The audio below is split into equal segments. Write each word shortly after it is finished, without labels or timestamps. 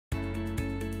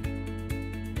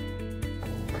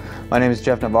My name is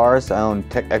Jeff Navarez. I own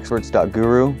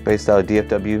TechExperts.guru based out of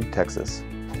DFW, Texas.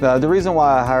 The reason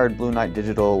why I hired Blue Knight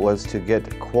Digital was to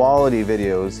get quality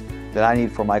videos that I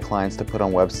need for my clients to put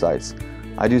on websites.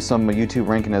 I do some YouTube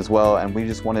ranking as well, and we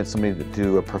just wanted somebody to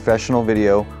do a professional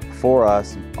video for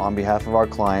us on behalf of our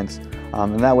clients,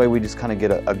 and that way we just kind of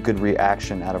get a good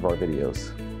reaction out of our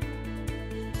videos.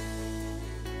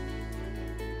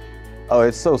 Oh,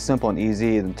 it's so simple and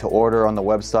easy to order on the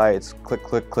website. It's click,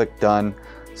 click, click, done.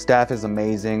 Staff is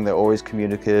amazing. They're always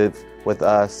communicative with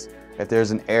us. If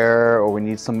there's an error or we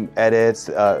need some edits,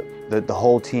 the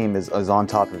whole team is on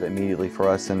top of it immediately for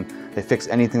us, and they fix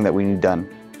anything that we need done.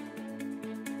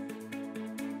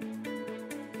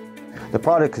 The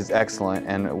product is excellent,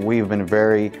 and we've been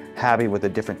very happy with the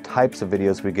different types of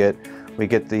videos we get. We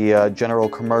get the general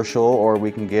commercial, or we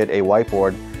can get a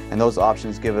whiteboard, and those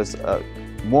options give us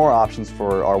more options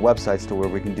for our websites to where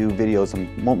we can do videos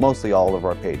on mostly all of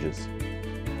our pages.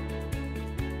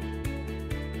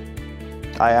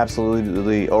 I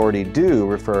absolutely already do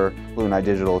refer Blue Knight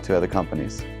Digital to other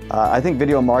companies. I think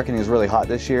video marketing is really hot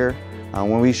this year.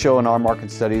 When we show in our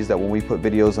market studies that when we put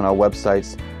videos on our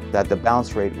websites, that the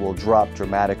bounce rate will drop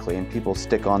dramatically and people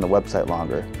stick on the website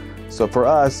longer. So for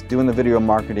us, doing the video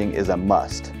marketing is a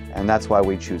must, and that's why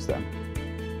we choose them.